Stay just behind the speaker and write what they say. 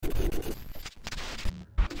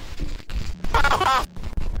Hey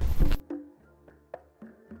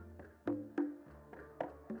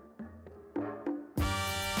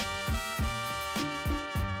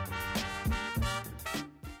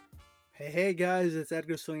guys, it's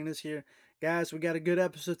Edgar Salinas here. Guys, we got a good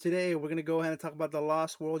episode today. We're gonna go ahead and talk about the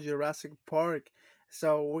Lost World Jurassic Park.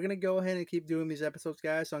 So we're gonna go ahead and keep doing these episodes,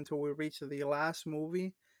 guys, until we reach the last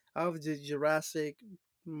movie of the Jurassic,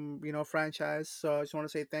 franchise. So I just want to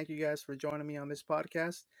say thank you guys for joining me on this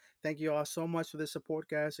podcast. Thank you all so much for the support,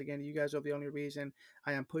 guys. Again, you guys are the only reason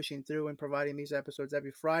I am pushing through and providing these episodes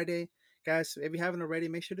every Friday. Guys, if you haven't already,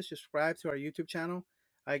 make sure to subscribe to our YouTube channel.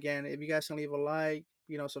 Again, if you guys can leave a like,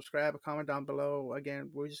 subscribe, a comment down below.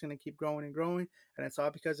 Again, we're just gonna keep growing and growing, and it's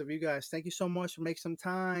all because of you guys. Thank you so much for making some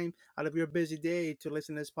time out of your busy day to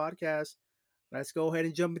listen to this podcast. Let's go ahead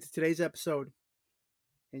and jump into today's episode.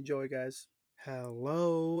 Enjoy, guys.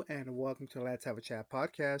 Hello and welcome to Let's Have a Chat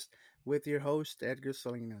podcast with your host Edgar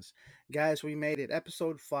Salinas. Guys, we made it,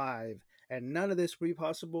 episode 5, and none of this would be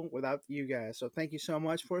possible without you guys. So thank you so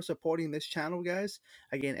much for supporting this channel, guys.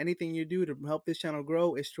 Again, anything you do to help this channel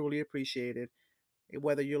grow is truly appreciated.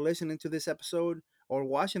 Whether you're listening to this episode or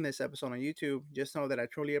watching this episode on YouTube, just know that I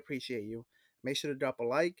truly appreciate you. Make sure to drop a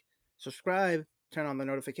like, subscribe, turn on the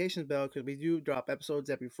notifications bell because we do drop episodes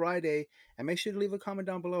every Friday, and make sure to leave a comment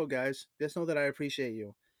down below, guys. Just know that I appreciate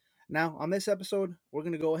you. Now, on this episode, we're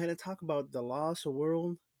going to go ahead and talk about The Lost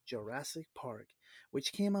World Jurassic Park,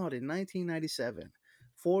 which came out in 1997,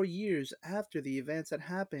 4 years after the events that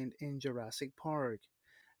happened in Jurassic Park.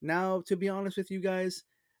 Now, to be honest with you guys,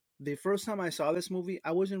 the first time I saw this movie,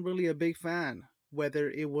 I wasn't really a big fan, whether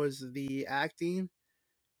it was the acting,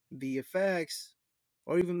 the effects,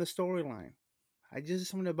 or even the storyline. I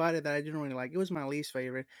just something about it that I didn't really like. It was my least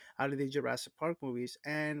favorite out of the Jurassic Park movies,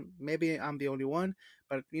 and maybe I'm the only one,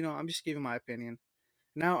 but I'm just giving my opinion.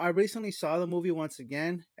 Now, I recently saw the movie once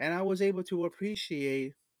again, and I was able to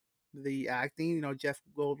appreciate the acting. Jeff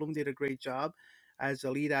Goldblum did a great job as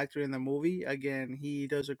a lead actor in the movie. Again, he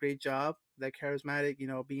does a great job. That charismatic,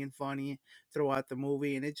 being funny throughout the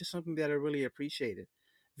movie, and it's just something that I really appreciated.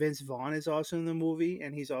 Vince Vaughn is also in the movie,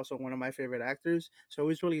 and he's also one of my favorite actors. So it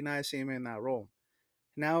was really nice seeing him in that role.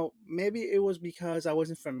 Now, maybe it was because I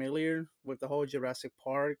wasn't familiar with the whole Jurassic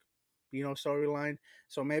Park, storyline.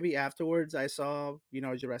 So maybe afterwards I saw,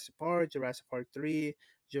 Jurassic Park 3,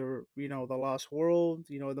 The Lost World,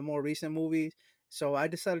 the more recent movies. So I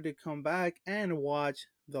decided to come back and watch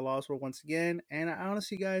The Lost World once again. And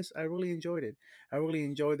honestly, guys, I really enjoyed it. I really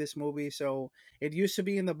enjoyed this movie. So it used to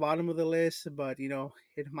be in the bottom of the list, but,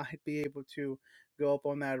 it might be able to go up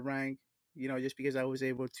on that rank, just because I was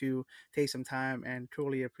able to take some time and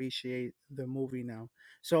truly appreciate the movie now.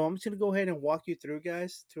 So I'm just gonna go ahead and walk you through,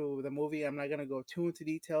 guys, through the movie. I'm not gonna go too into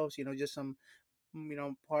details, just some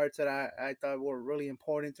parts that I thought were really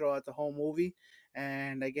important throughout the whole movie.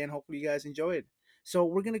 And again, hopefully you guys enjoy it. So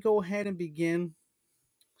we're gonna go ahead and begin.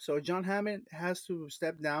 So John Hammond has to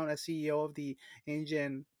step down as CEO of the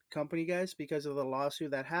InGen company, guys, because of the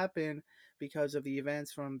lawsuit that happened because of the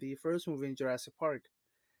events from the first movie in Jurassic Park.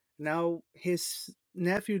 Now his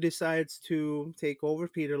nephew decides to take over,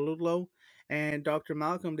 Peter Ludlow, and Dr.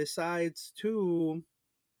 Malcolm decides to,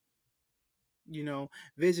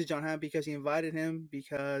 visit John Hamm because he invited him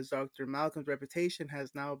because Dr. Malcolm's reputation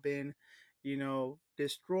has now been,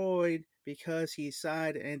 destroyed because he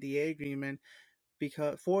signed an NDA agreement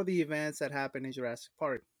because for the events that happened in Jurassic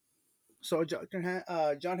Park. So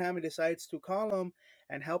John Hammond decides to call him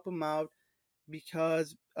and help him out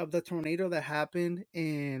because of the tornado that happened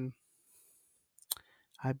in,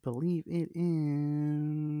 I believe it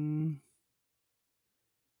in.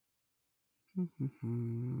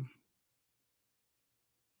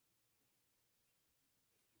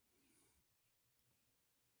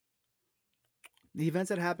 The events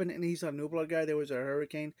that happened in Isla Nublar, guy, there was a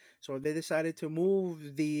hurricane, so they decided to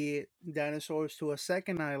move the dinosaurs to a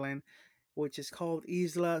second island, which is called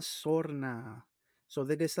Isla Sorna. So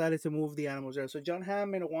they decided to move the animals there. So John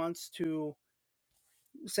Hammond wants to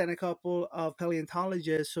send a couple of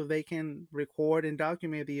paleontologists so they can record and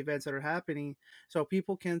document the events that are happening, so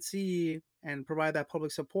people can see and provide that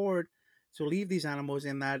public support to leave these animals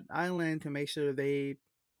in that island to make sure they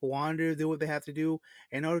wander, do what they have to do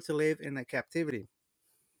in order to live in a captivity.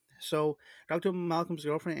 So Dr. Malcolm's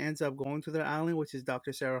girlfriend ends up going to the island, which is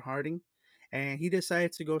Dr. Sarah Harding, and he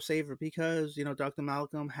decides to go save her because Dr.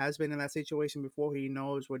 Malcolm has been in that situation before. He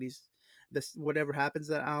knows what he's this whatever happens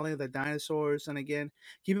to that island, the dinosaurs, and again,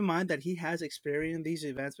 keep in mind that he has experienced these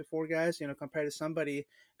events before, guys. Compared to somebody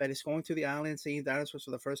that is going to the island seeing dinosaurs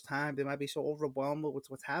for the first time, they might be so overwhelmed with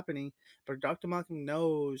what's happening. But Dr. Malcolm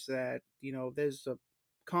knows that there's a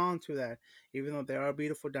con to that. Even though there are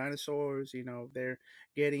beautiful dinosaurs, they're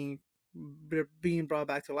getting they're being brought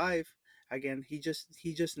back to life. Again, he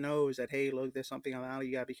just knows that, hey, look, there's something on the island.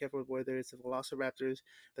 You gotta be careful with, whether it's the Velociraptors,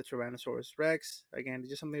 the Tyrannosaurus Rex. Again,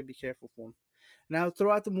 just something to be careful for. Now,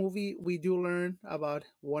 throughout the movie, we do learn about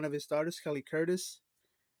one of his daughters, Kelly Curtis,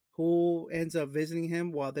 who ends up visiting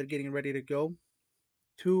him while they're getting ready to go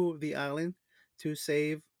to the island to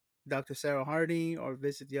save Dr. Sarah Harding or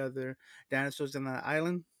visit the other dinosaurs on that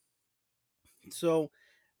island. So,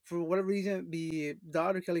 for whatever reason, the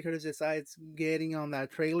daughter, Kelly Curtis, decides getting on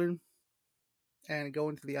that trailer and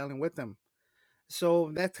going to the island with them.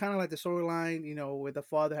 So that's kind of like the storyline, where the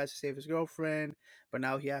father has to save his girlfriend, but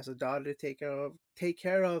now he has a daughter to take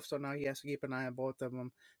care of. So now he has to keep an eye on both of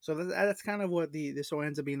them. So that's kind of what the story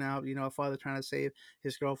ends up being out. A father trying to save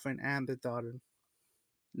his girlfriend and the daughter.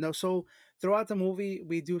 No, so throughout the movie,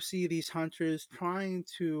 we do see these hunters trying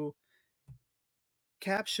to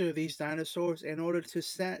capture these dinosaurs in order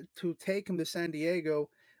to take them to San Diego,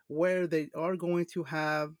 where they are going to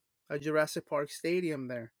have a Jurassic Park stadium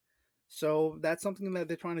there. So that's something that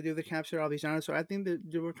they're trying to do to capture all these dinosaurs. I think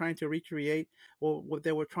that they were trying to recreate what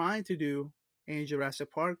they were trying to do in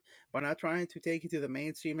Jurassic Park, but not trying to take it to the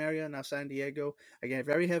mainstream area. Now San Diego, again,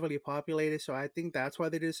 very heavily populated, so I think that's why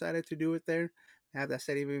they decided to do it there, have that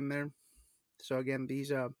stadium in there. So again,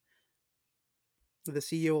 these the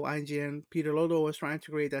CEO IGN Peter Lolo was trying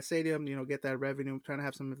to create that stadium, get that revenue, trying to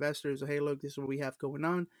have some investors. Hey, look, this is what we have going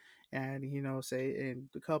on, and say in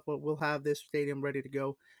a couple, we'll have this stadium ready to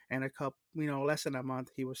go, and a couple, less than a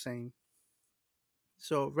month. He was saying.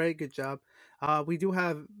 So very good job. We do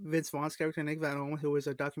have Vince Vaughn's character Nick Van Owen, who is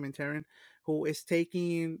a documentarian, who is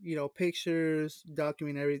taking pictures,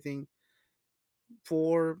 documenting everything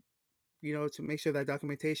for to make sure that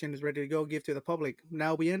documentation is ready to go, give to the public.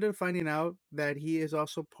 Now, we ended up finding out that he is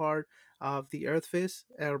also part of the Earth Fist,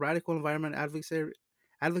 a radical environment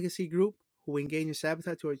advocacy group who engage in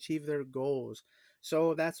sabotage to achieve their goals.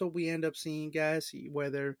 So that's what we end up seeing, guys,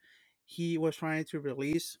 whether he was trying to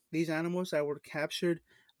release these animals that were captured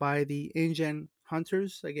by the InGen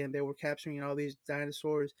hunters. Again, they were capturing all these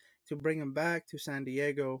dinosaurs to bring them back to San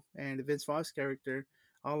Diego. And Vince Vought's character,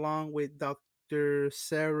 along with Dr.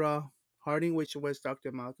 Sarah Harding, which was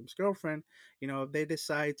Dr. Malcolm's girlfriend, they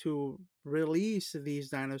decide to release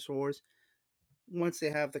these dinosaurs once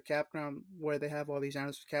they have the campground where they have all these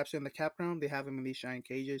dinosaurs captured in the campground. They have them in these giant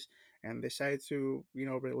cages and decide to,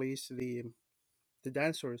 release the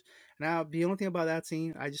dinosaurs. Now, the only thing about that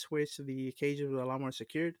scene, I just wish the cages were a lot more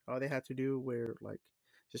secured. All they had to do were like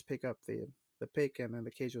just pick up the pick and then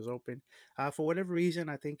the cage was open. For whatever reason,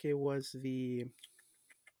 I think it was the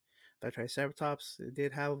Triceratops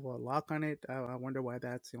did have a lock on it. I wonder why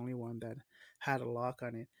that's the only one that had a lock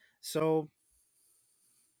on it. So,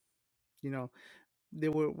 you know, they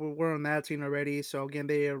were on that scene already. So again,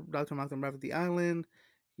 Dr. Malcolm arrived at the island.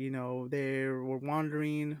 They were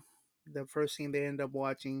wandering. The first scene they end up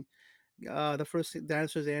watching, the first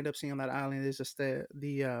dinosaurs they end up seeing on that island is just the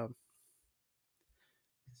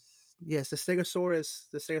yes, the Stegosaurus.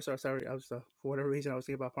 The Stegosaurus. Sorry, I was for whatever reason I was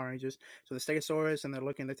thinking about Power Rangers. So the Stegosaurus, and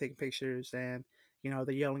they're taking pictures, and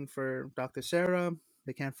they're yelling for Dr. Sarah.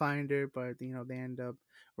 They can't find her, but they end up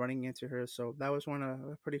running into her. So that was one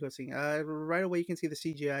a pretty cool scene. Right away you can see the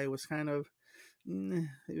CGI was kind of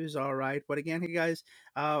it was all right, but again, hey guys,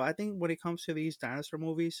 I think when it comes to these dinosaur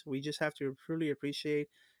movies, we just have to truly appreciate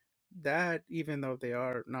that even though they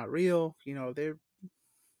are not real, they're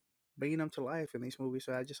bringing them to life in these movies.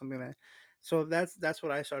 So that's just something so that's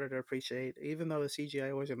what I started to appreciate. Even though the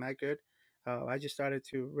CGI wasn't that good, I just started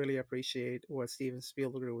to really appreciate what Steven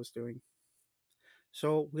Spielberg was doing.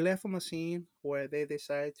 So we left from a scene where they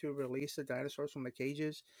decided to release the dinosaurs from the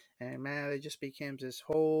cages, and man, it just became this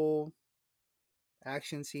whole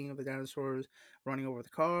action scene of the dinosaurs running over the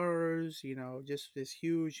cars, just this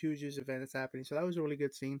huge event that's happening. So that was a really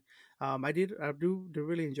good scene. I do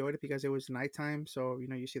really enjoyed it because it was nighttime. So,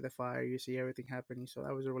 you see the fire, you see everything happening. So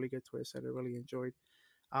that was a really good twist that I really enjoyed.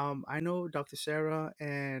 I know Dr. Sarah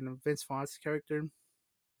and Vince Vaughn's character,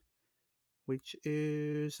 which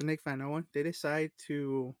is Nick Van Owen, they decide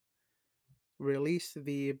to release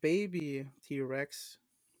the baby T Rex.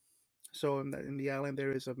 So in the island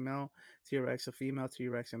there is a male T Rex, a female T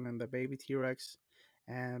Rex, and then the baby T Rex,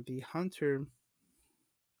 and the hunter,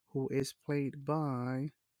 who is played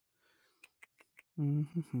by.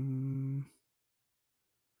 Mhm.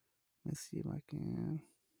 Let's see if I can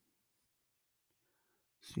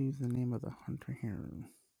see the name of the hunter here.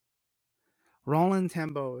 Roland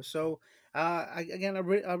Tembo. So I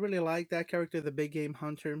really like that character, the big game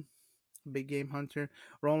hunter,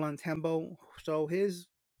 Roland Tembo. So his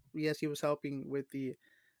yes, he was helping with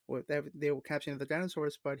they were capturing the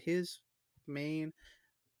dinosaurs, but his main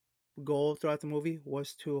goal throughout the movie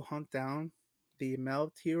was to hunt down the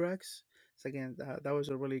male T Rex. So again, that was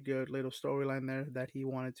a really good little storyline there that he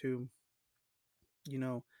wanted to, you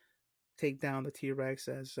know, take down the T Rex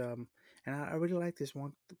as and I really like this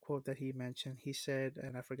one quote that he mentioned. He said,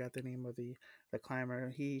 and I forgot the name of the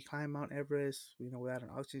climber. He climbed Mount Everest, without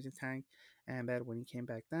an oxygen tank, and that when he came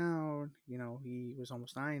back down, he was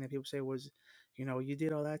almost dying. And people say was, you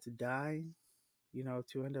did all that to die,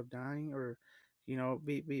 to end up dying, or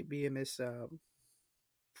be in this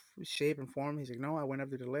shape and form. He's like, no, I went up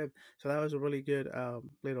there to live. So that was a really good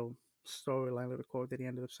little storyline, little quote that he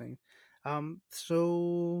ended up saying.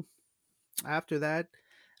 So after that,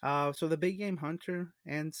 so the big game hunter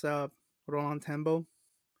ends up Roland Tembo.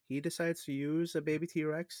 He decides to use a baby T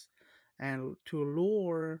Rex and to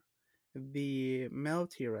lure the male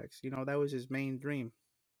T Rex. That was his main dream.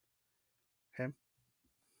 Okay.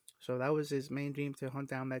 So that was his main dream to hunt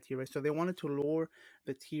down that T Rex. So they wanted to lure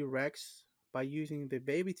the T Rex by using the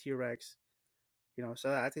baby T Rex.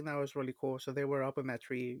 So I think that was really cool. So they were up in that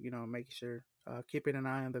tree, making sure, keeping an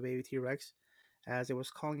eye on the baby T Rex as it was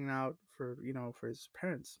calling out for, for his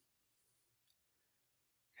parents.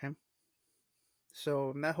 Okay.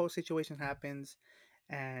 So that whole situation happens,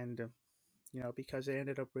 and because they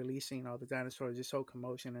ended up releasing all the dinosaurs, this whole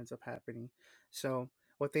commotion ends up happening. So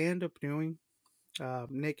what they end up doing,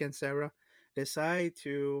 Nick and Sarah decide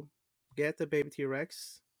to get the baby T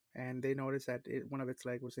Rex, and they notice that one of its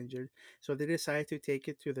leg was injured. So they decide to take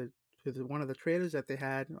it to one of the trailers that they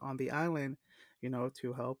had on the island,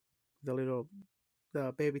 to help the little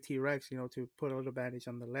the baby T Rex, to put a little bandage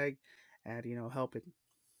on the leg, and help it.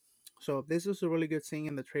 So this was a really good scene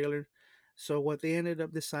in the trailer. So what they ended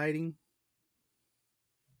up deciding,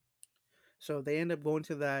 so they end up going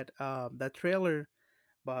to that trailer,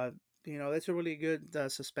 but it's a really good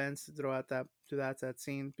suspense throughout that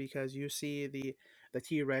scene because you see the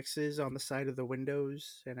T Rexes on the side of the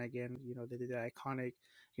windows, and again, they did the iconic,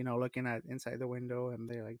 looking at inside the window, and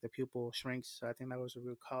they like the pupil shrinks. So I think that was a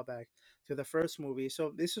real callback to the first movie.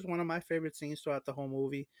 So this is one of my favorite scenes throughout the whole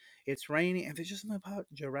movie. It's raining, and there's just something about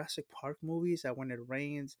Jurassic Park movies that when it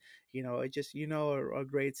rains, it just a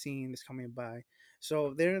great scene is coming by.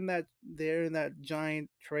 So they're in that giant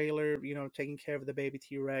trailer, taking care of the baby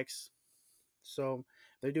T Rex. So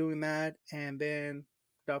they're doing that, and then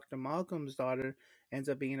Dr. Malcolm's daughter ends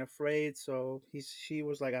up being afraid. So she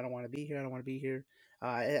was like, "I don't want to be here. I don't want to be here."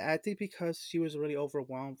 I think because she was really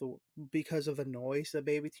overwhelmed because of the noise the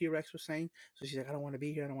baby T Rex was saying. So she's like, "I don't want to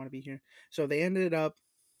be here. I don't want to be here." So they ended up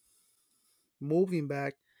moving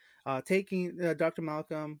back, taking Dr.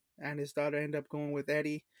 Malcolm and his daughter end up going with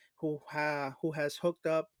Eddie, who has hooked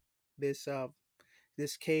up this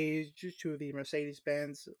this cage to the Mercedes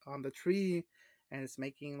Benz on the tree, and it's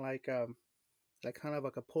making like kind of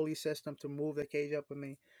like a pulley system to move the cage up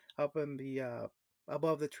in the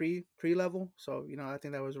above the tree level. So I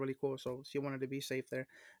think that was really cool. So she wanted to be safe there.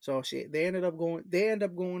 So they end up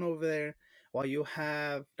going over there while you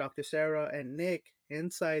have Dr. Sarah and Nick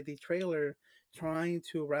inside the trailer trying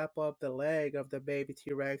to wrap up the leg of the baby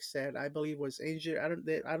T-Rex that I believe was injured.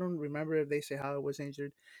 I don't remember if they say how it was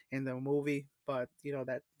injured in the movie, but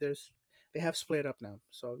that they have split up now.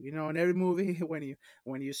 So in every movie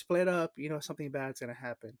when you split up, something bad's gonna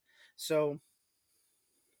happen. So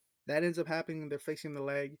that ends up happening. They're fixing the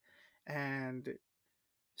leg, and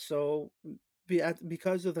so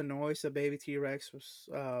because of the noise the baby T Rex was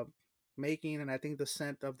making, and I think the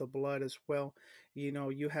scent of the blood as well,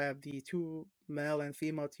 you have the two male and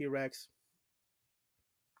female T Rex,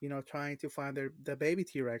 trying to find the baby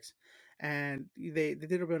T Rex, and they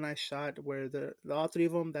did a real nice shot where the all three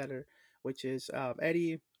of them that are, which is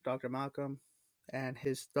Eddie, Dr. Malcolm, and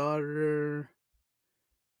his daughter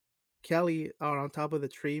Kelly are on top of the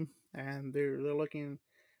tree, and they're looking.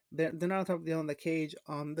 They're not on the cage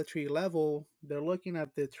on the tree level. They're looking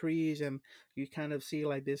at the trees, and you kind of see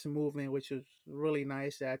like this movement, which is really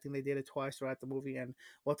nice. I think they did it twice throughout the movie, and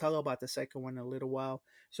we'll talk about the second one in a little while.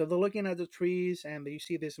 So they're looking at the trees, and you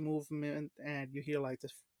see this movement, and you hear like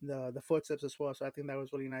the footsteps as well. So I think that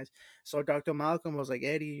was really nice. So Dr. Malcolm was like,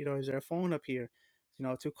 Eddie, is there a phone up here,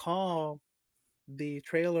 to call the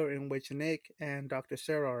trailer in which Nick and Dr.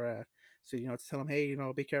 Sarah are at. So, to tell them, hey,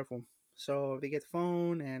 be careful. So they get the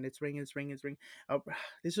phone and it's ringing, it's ringing, it's ringing.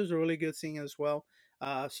 This was a really good scene as well.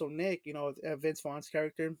 So Nick, Vince Vaughn's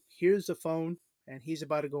character, hears the phone and he's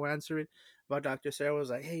about to go answer it. But Dr. Sarah was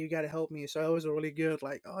like, hey, you got to help me. So it was a really good,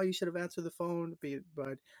 like, oh, you should have answered the phone.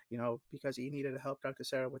 But, because he needed to help Dr.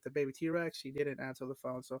 Sarah with the baby T Rex, he didn't answer the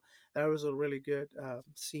phone. So that was a really good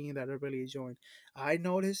scene that I really enjoyed. I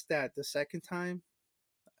noticed that the second time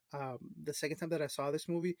the second time that I saw this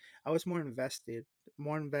movie, I was more invested.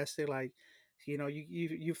 Like,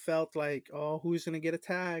 you felt like, oh, who's gonna get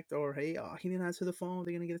attacked, or hey, oh, he didn't answer the phone,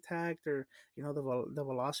 they're gonna get attacked, or the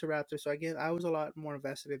Velociraptor. So again, I was a lot more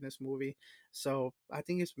invested in this movie. So I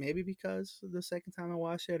think it's maybe because the second time I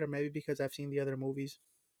watched it, or maybe because I've seen the other movies.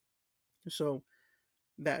 So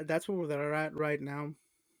that's where they're at right now.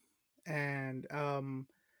 And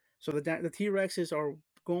so the T Rexes are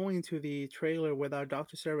going to the trailer without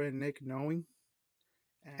Dr. Sarah and Nick knowing.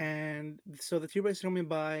 And so the T Rex is coming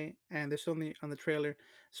by, and they're still on the trailer.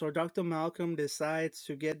 So Dr. Malcolm decides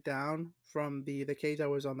to get down from the cage that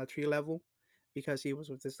was on the tree level, because he was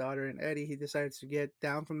with his daughter and Eddie. He decides to get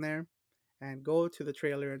down from there and go to the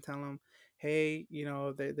trailer and tell them, hey,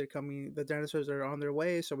 they're coming, the dinosaurs are on their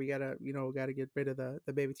way, so we gotta get rid of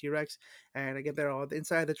the baby T-Rex. And again, they're all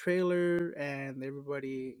inside the trailer, and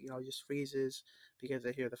everybody, just freezes because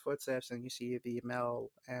they hear the footsteps, and you see the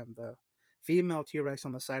male and the female T-Rex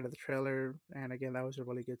on the side of the trailer. And again, that was a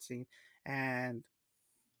really good scene. And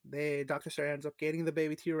Dr. Sarah ends up getting the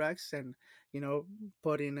baby T-Rex, and you know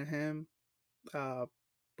putting him uh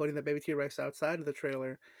putting the baby T-Rex outside of the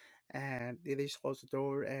trailer. And they just close the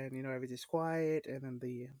door, and everything's quiet. And then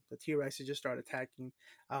the T-Rex just start attacking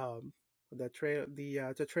um the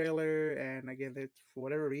trailer. And again, for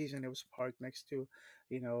whatever reason, it was parked next to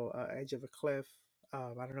edge of a cliff. I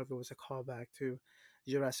don't know if it was a callback to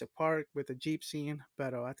Jurassic Park with the Jeep scene,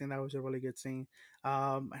 but I think that was a really good scene.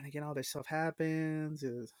 And again, all this stuff happens.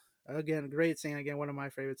 Again, great scene. Again, one of my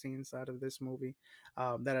favorite scenes out of this movie,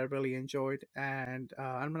 that I really enjoyed. And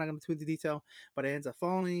I'm not going to go into detail, but it ends up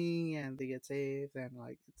falling, and they get saved. And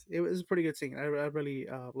like it was a pretty good scene. I really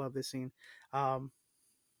love this scene. Um,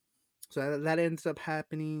 so that ends up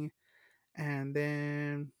happening. And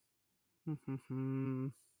then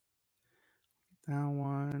that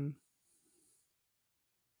one.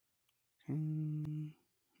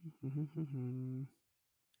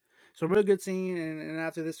 So real good scene. And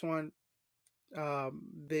after this one,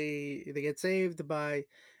 they get saved the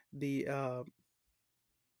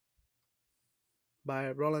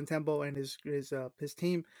by Roland Temple and his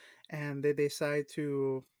team. And they decide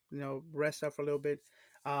to rest up for a little bit.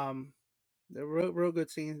 Um, the real good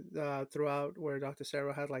scene throughout, where Dr.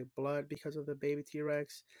 Sarah had like blood because of the baby T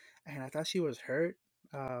Rex, and I thought she was hurt.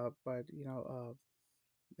 But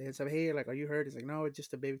they said, "Hey, like, are you hurt?" He's like, "No, it's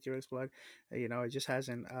just a baby T-Rex blood. It just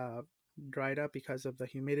hasn't dried up because of the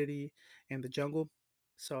humidity in the jungle."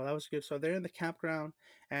 So that was good. So they're in the campground,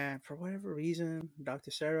 and for whatever reason,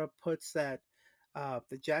 Dr. Sarah puts the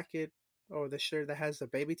jacket or the shirt that has the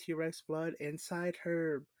baby T-Rex blood inside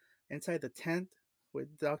the tent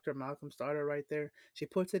with Dr. Malcolm's daughter right there. She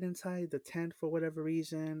puts it inside the tent for whatever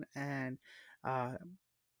reason, and uh,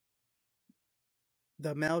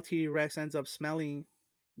 the male T Rex ends up smelling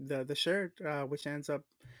the shirt, which ends up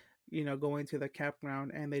going to the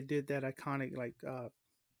campground. And they did that iconic, like,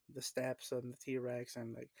 the steps of the T Rex,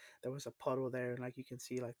 and like there was a puddle there, and like you can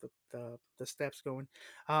see like the steps going.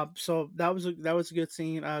 So that was a good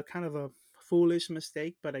scene. Kind of a foolish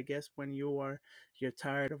mistake, but I guess when you're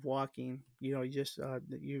tired of walking, you just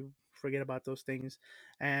you forget about those things.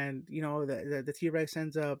 And the T Rex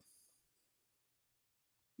ends up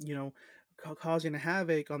you know, causing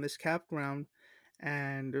havoc on this campground.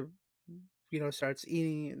 And starts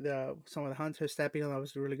eating the some of the hunters, stepping on. That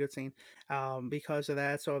was a really good scene. Because of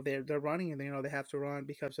that, so they're running, and they have to run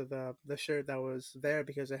because of the shirt that was there,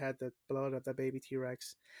 because it had the blood of the baby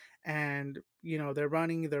T-Rex. And they're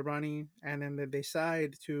running, and then they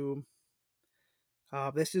decide to.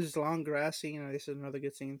 This is long grass scene. This is another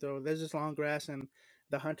good scene. So there's this long grass, and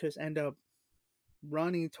the hunters end up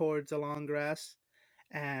running towards the long grass.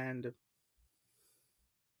 And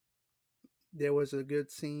there was a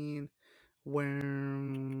good scene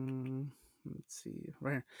when, let's see,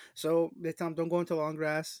 right here. So they tell them don't go into long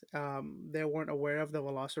grass. They weren't aware of the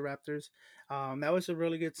velociraptors. That was a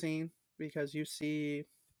really good scene, because you see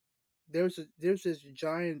there's this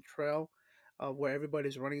giant trail where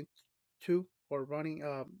everybody's running to, or running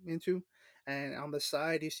into. And on the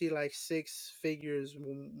side you see like six figures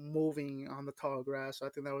moving on the tall grass. So I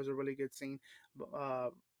think that was a really good scene. uh,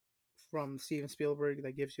 from Steven Spielberg,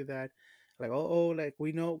 that gives you that, like, like,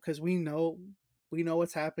 we know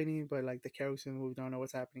what's happening, but like the characters in the movie don't know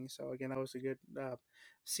what's happening. So again, that was a good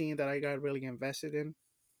scene that I got really invested in.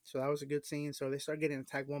 So that was a good scene. So they start getting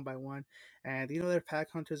attacked one by one, and they're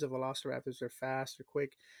pack hunters of velociraptors. They're fast, they're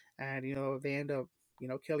quick, and they end up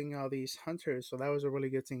killing all these hunters. So that was a really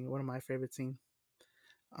good scene. One of my favorite scenes.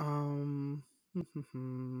 Um.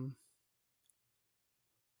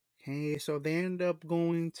 Okay, so they end up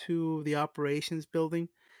going to the operations building,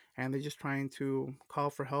 and they're just trying to call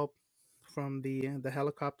for help from the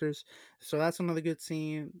helicopters. So that's another good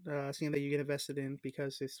scene that you get invested in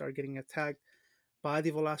because they start getting attacked by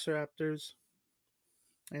the velociraptors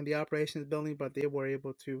and the operations building, but they were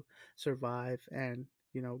able to survive and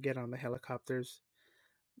get on the helicopters.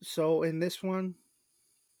 So in this one,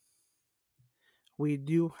 we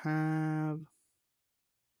do have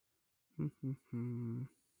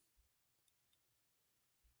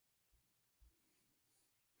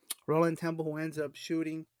Roland Temple, who ends up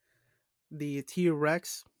shooting the T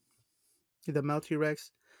Rex, the Mel T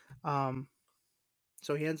Rex. Um,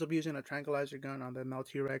 so he ends up using a tranquilizer gun on the Mel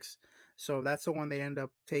T Rex. So that's the one they end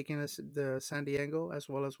up taking us the San Diego as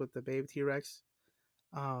well as with the baby T Rex.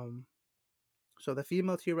 Um, so the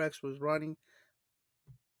female T Rex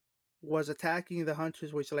was attacking the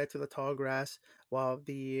hunters, which led to the tall grass, while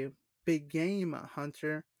the big game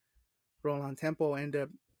hunter Roland Temple ended up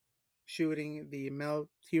shooting the male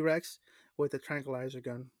T Rex with a tranquilizer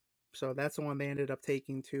gun. So that's the one they ended up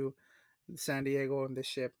taking to San Diego on the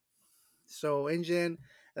ship. So InGen,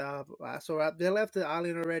 they left the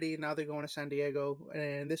island already. Now they're going to San Diego,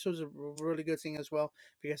 and this was a really good thing as well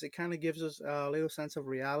because it kind of gives us a little sense of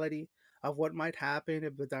reality of what might happen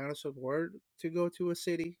if the dinosaurs were to go to a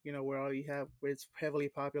city. Where it's heavily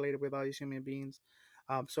populated with all these human beings.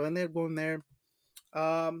 So and they're going there.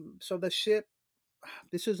 So the ship.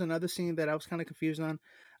 This is another scene that I was kind of confused on.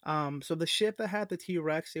 So the ship that had the T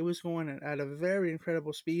Rex, it was going at a very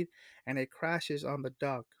incredible speed, and it crashes on the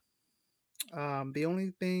dock. The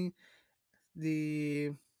only thing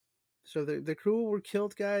the the crew were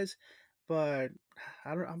killed, guys, but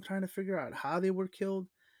I'm trying to figure out how they were killed.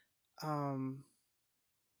 Um,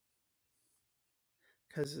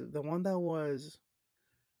 because the one that was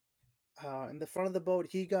in the front of the boat,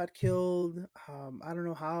 he got killed. I don't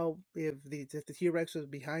know how if the T Rex was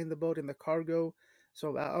behind the boat in the cargo.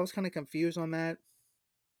 So I was kind of confused on that.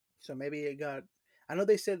 So maybe it got. I know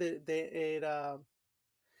they said that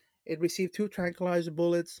it received two tranquilizer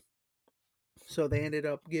bullets, so they ended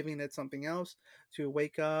up giving it something else to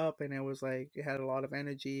wake up, and it was like it had a lot of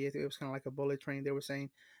energy. It was kind of like a bullet train, they were saying.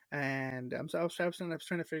 And I was trying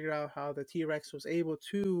to figure out how the T-Rex was able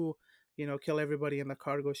to kill everybody in the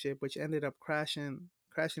cargo ship, which ended up crashing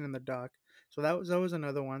in the dock. So that was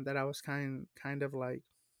another one that I was kind of like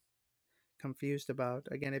confused about.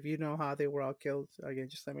 Again, if you know how they were all killed, again,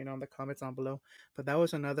 just let me know in the comments down below. But that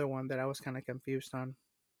was another one that I was kind of confused on.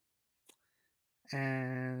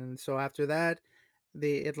 And so after that,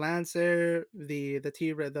 it lands there. The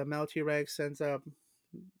male T Rex ends up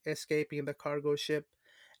escaping the cargo ship,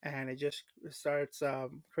 and it just starts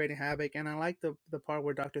creating havoc. And I like the part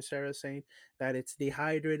where Dr. Sarah is saying that it's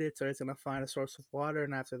dehydrated, so it's gonna find a source of water,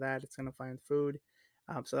 and after that, it's gonna find food.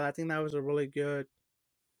 So I think that was a really good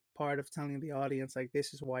part of telling the audience like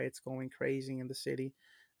this is why it's going crazy in the city.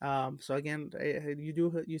 So again, you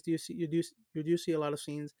do see a lot of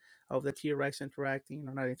scenes of the T Rex interacting,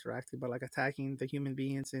 or not interacting, but like attacking the human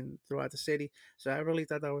beings in throughout the city. So I really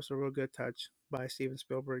thought that was a real good touch by Steven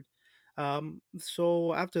Spielberg.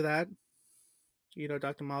 So after that,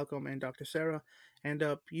 Dr. Malcolm and Dr. Sarah end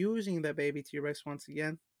up using the baby T Rex once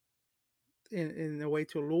again in a way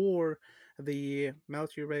to lure the male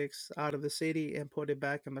T Rex out of the city and put it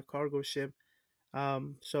back in the cargo ship.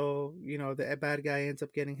 So the bad guy ends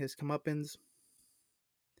up getting his comeuppance,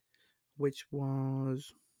 which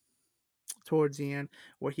was towards the end,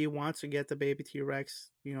 where he wants to get the baby T Rex,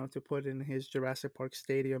 to put in his Jurassic Park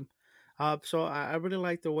stadium. So I really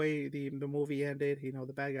like the way the movie ended.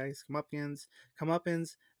 The bad guy's comeuppance.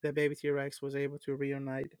 The baby T Rex was able to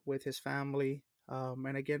reunite with his family.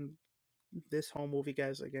 And again, this whole movie,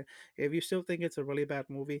 guys, again, if you still think it's a really bad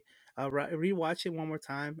movie, rewatch it one more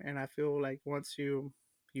time, and I feel like once you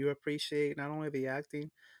appreciate not only the acting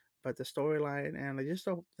but the storyline and like, just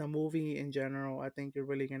the movie in general, I think you're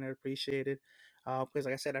really gonna appreciate it. Because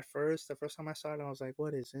like I said, the first time I saw it, I was like,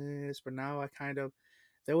 what is this? But now I kind of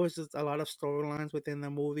there was just a lot of storylines within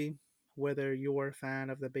the movie, whether you were a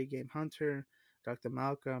fan of the big game hunter, Dr.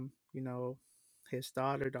 Malcolm, his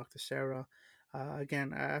daughter, Dr. Sarah.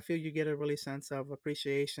 Again, I feel you get a really sense of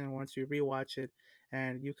appreciation once you rewatch it,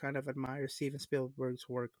 and you kind of admire Steven Spielberg's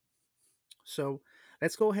work. So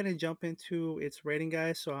let's go ahead and jump into its rating,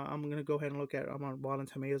 guys. So I'm gonna go ahead and look at I'm on Rotten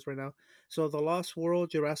Tomatoes right now. So The Lost World,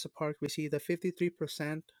 Jurassic Park, we see the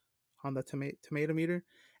 53% on the tomato meter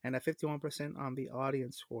and a 51% on the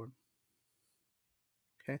audience score.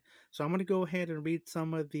 Okay, so I'm gonna go ahead and read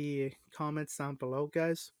some of the comments down below,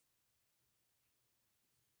 guys.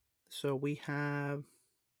 So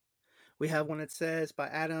We have one that says by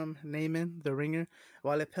Adam Naiman, The Ringer.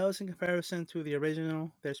 While it pales in comparison to the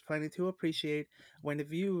original, there's plenty to appreciate when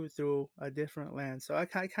viewed through a different lens. So I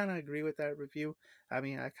kind of agree with that review. I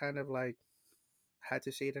mean, I kind of like had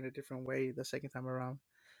to see it in a different way the second time around.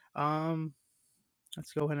 Um,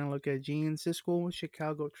 let's go ahead and look at Gene Siskel,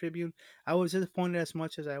 Chicago Tribune. I was disappointed as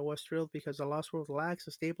much as I was thrilled because The Lost World lacks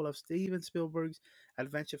a staple of Steven Spielberg's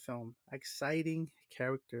adventure film, exciting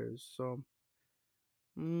characters. So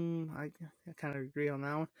I kind of agree on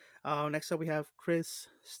that one. Next up, we have Chris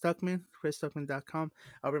Stuckman, ChrisStuckman.com.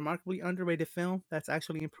 A remarkably underrated film that's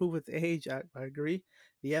actually improved with age. I agree.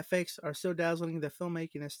 The FX are still dazzling. The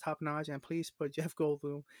filmmaking is top notch. And please put Jeff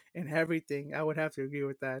Goldblum in everything. I would have to agree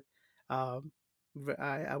with that. Um,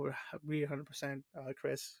 I would agree 100%,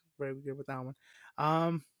 Chris. Very good with that one.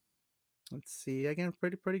 Um, let's see. Again,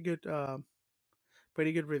 pretty good.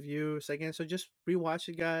 Pretty good reviews. Again, so just rewatch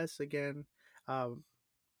it, guys. Again, um,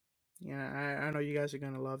 yeah, I know you guys are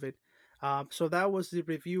gonna love it. So that was the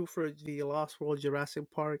review for the Lost World Jurassic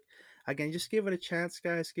Park. Again, just give it a chance,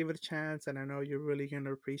 guys. Give it a chance, and I know you're really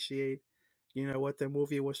gonna appreciate, what the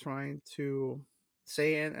movie was trying to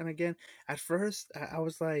say. And again, at first, I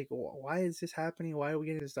was like, Why is this happening? Why are we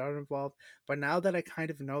getting this dog involved?" But now that I kind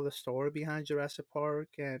of know the story behind Jurassic Park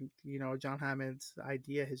and John Hammond's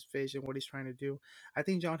idea, his vision, what he's trying to do, I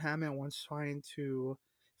think John Hammond was trying to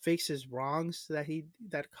fix his wrongs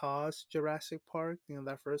that caused Jurassic Park,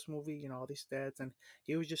 that first movie, all these deaths, and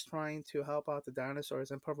he was just trying to help out the dinosaurs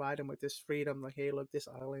and provide them with this freedom, like, hey, look, this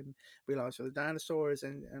island belongs to the dinosaurs,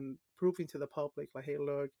 and proving to the public, like, hey,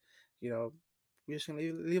 look, you know, we're just gonna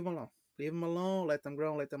leave them alone, let them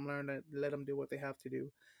grow, let them learn, let them do what they have to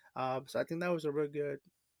do. So I think that was a real good,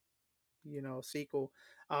 sequel.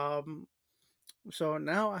 Um, so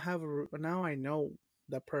now I know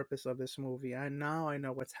the purpose of this movie. I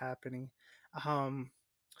know what's happening. Um,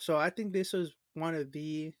 so I think this is one of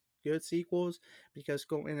the good sequels because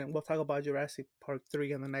and we'll talk about Jurassic Park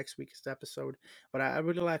 3 in the next week's episode. But I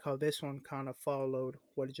really like how this one kind of followed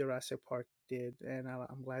what Jurassic Park did, and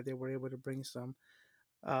I'm glad they were able to bring some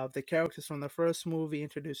the characters from the first movie,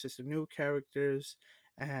 introduces the new characters,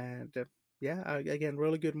 and yeah, again,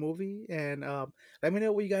 really good movie. And let me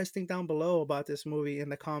know what you guys think down below about this movie in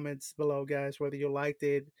the comments below, guys. Whether you liked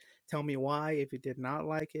it, tell me why. If you did not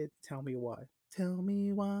like it, tell me why. Tell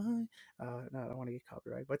me why. No, I don't want to get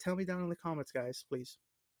copyright, but tell me down in the comments, guys, please.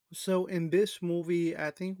 So in this movie, I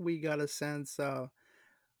think we got a sense.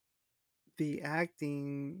 The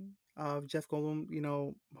acting of Jeff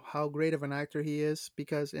Goldblum, how great of an actor he is.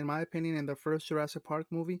 Because, in my opinion, in the first Jurassic Park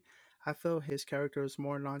movie, I felt his character was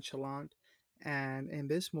more nonchalant. And in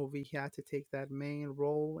this movie, he had to take that main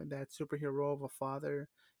role and that superhero role of a father,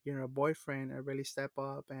 a boyfriend, and really step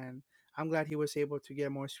up. And I'm glad he was able to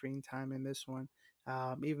get more screen time in this one.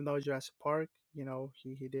 Even though Jurassic Park,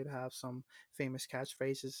 he did have some famous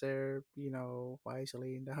catchphrases there, why is he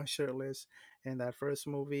laying down shirtless in that first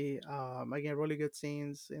movie. Again, really good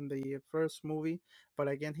scenes in the first movie, but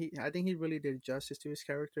again, I think he really did justice to his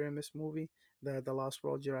character in this movie, the Lost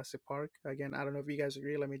World Jurassic Park. Again, I don't know if you guys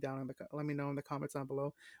agree. Let me know in the comments down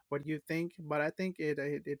below what you think. But I think it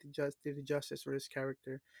just did justice for his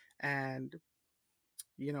character, and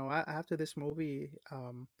after this movie,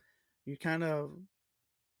 you kind of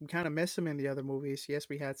miss him in the other movies. Yes,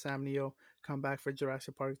 we had Sam Neill come back for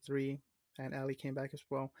Jurassic Park 3, and Ellie came back as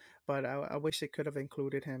well. But I wish they could have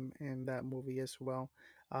included him in that movie as well.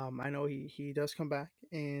 I know he does come back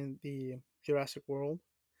in the Jurassic World,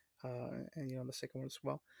 and the second one as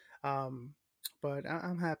well. Um, but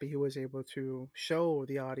I'm happy he was able to show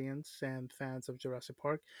the audience and fans of Jurassic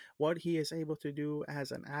Park what he is able to do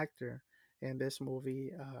as an actor in this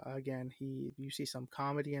movie. Again, you see some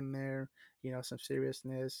comedy in there, some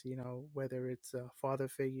seriousness, whether it's a father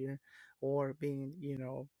figure or being,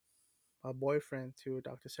 a boyfriend to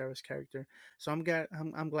Dr. Sarah's character. So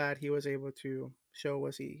I'm glad he was able to show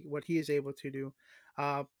what he is able to do.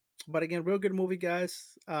 Uh, but again, real good movie,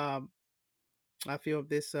 guys. I feel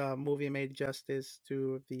this movie made justice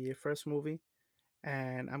to the first movie,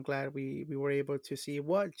 and I'm glad we were able to see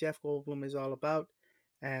what Jeff Goldblum is all about.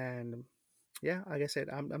 And yeah, like I said,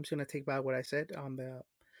 I'm just gonna take back what I said on the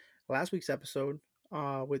last week's episode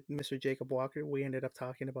with Mr. Jacob Walker. We ended up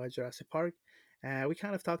talking about Jurassic Park, and we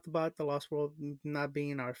kind of talked about The Lost World not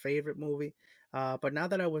being our favorite movie. But now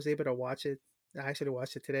that I was able to watch it, I actually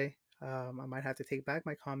watched it today. I might have to take back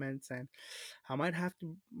my comments, and I might have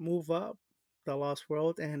to move up The Lost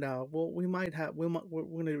World, and we might have we're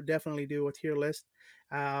going to definitely do a tier list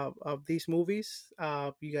of these movies.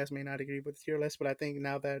 You guys may not agree with the tier list, but I think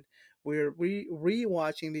now that we're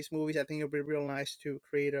rewatching these movies, I think it'll be real nice to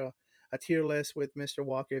create a tier list with Mr.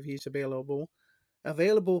 Walker if he's available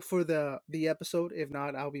for the episode. If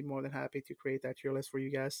not, I'll be more than happy to create that tier list for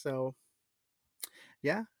you guys. So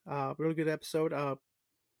yeah, really good episode. But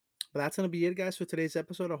that's gonna be it, guys, for today's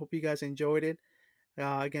episode. I hope you guys enjoyed it.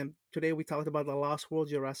 Again, today we talked about the Lost World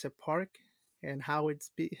Jurassic Park and how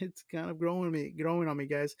it's kind of growing on me,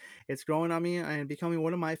 guys. It's growing on me and becoming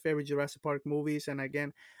one of my favorite Jurassic Park movies. And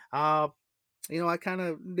again, uh, I kind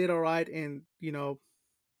of did all right in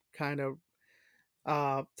kind of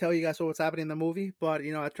tell you guys what's happening in the movie, but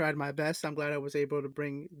I tried my best. I'm glad I was able to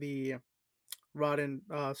bring the Rotten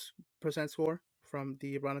percent score from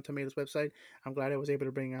the Rotten Tomatoes website. I'm glad I was able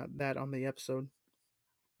to bring out that on the episode.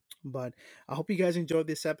 But I hope you guys enjoyed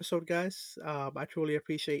this episode, guys. I truly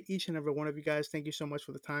appreciate each and every one of you guys. Thank you so much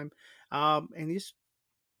for the time. And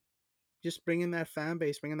just bringing that fan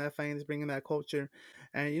base, bringing that fans, bringing that culture,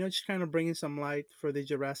 and just kind of bringing some light for the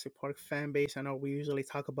Jurassic Park fan base. I know we usually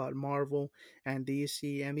talk about Marvel and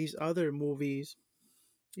DC and these other movies,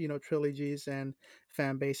 trilogies and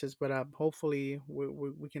fan bases, but hopefully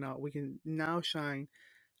we can now shine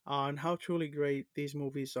on how truly great these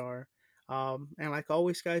movies are. And like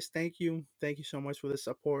always, guys, thank you so much for the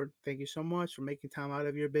support. Thank you so much for making time out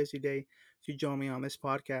of your busy day to join me on this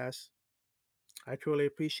podcast. I truly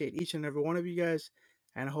appreciate each and every one of you guys,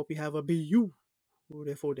 and I hope you have a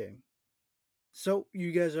beautiful day. So,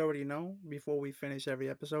 you guys already know, before we finish every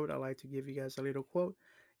episode, I like to give you guys a little quote,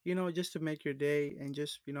 just to make your day and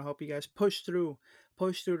just, help you guys push through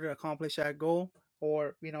to accomplish that goal,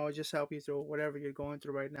 or, just help you through whatever you're going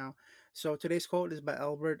through right now. So, today's quote is by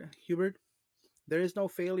Albert Hubert. There is no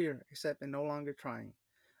failure except in no longer trying.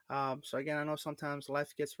 So again, I know sometimes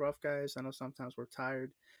life gets rough, guys. I know sometimes we're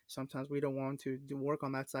tired. Sometimes we don't want to work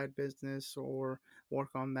on that side business or work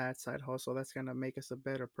on that side hustle. That's gonna make us a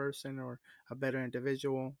better person or a better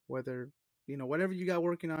individual. Whether whatever you got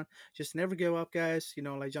working on, just never give up, guys.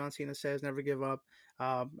 Like John Cena says, never give up.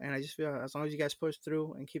 And I just feel as long as you guys push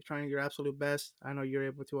through and keep trying your absolute best, I know you're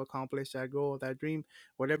able to accomplish that goal, that dream,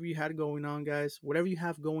 whatever you had going on, guys. Whatever you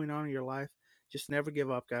have going on in your life, just never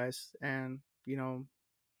give up, guys. And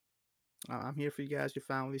I'm here for you guys, your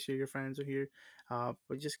families here, your friends are here.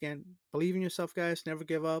 But just again, believe in yourself, guys. Never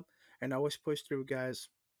give up, and always push through, guys.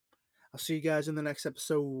 I'll see you guys in the next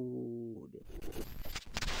episode.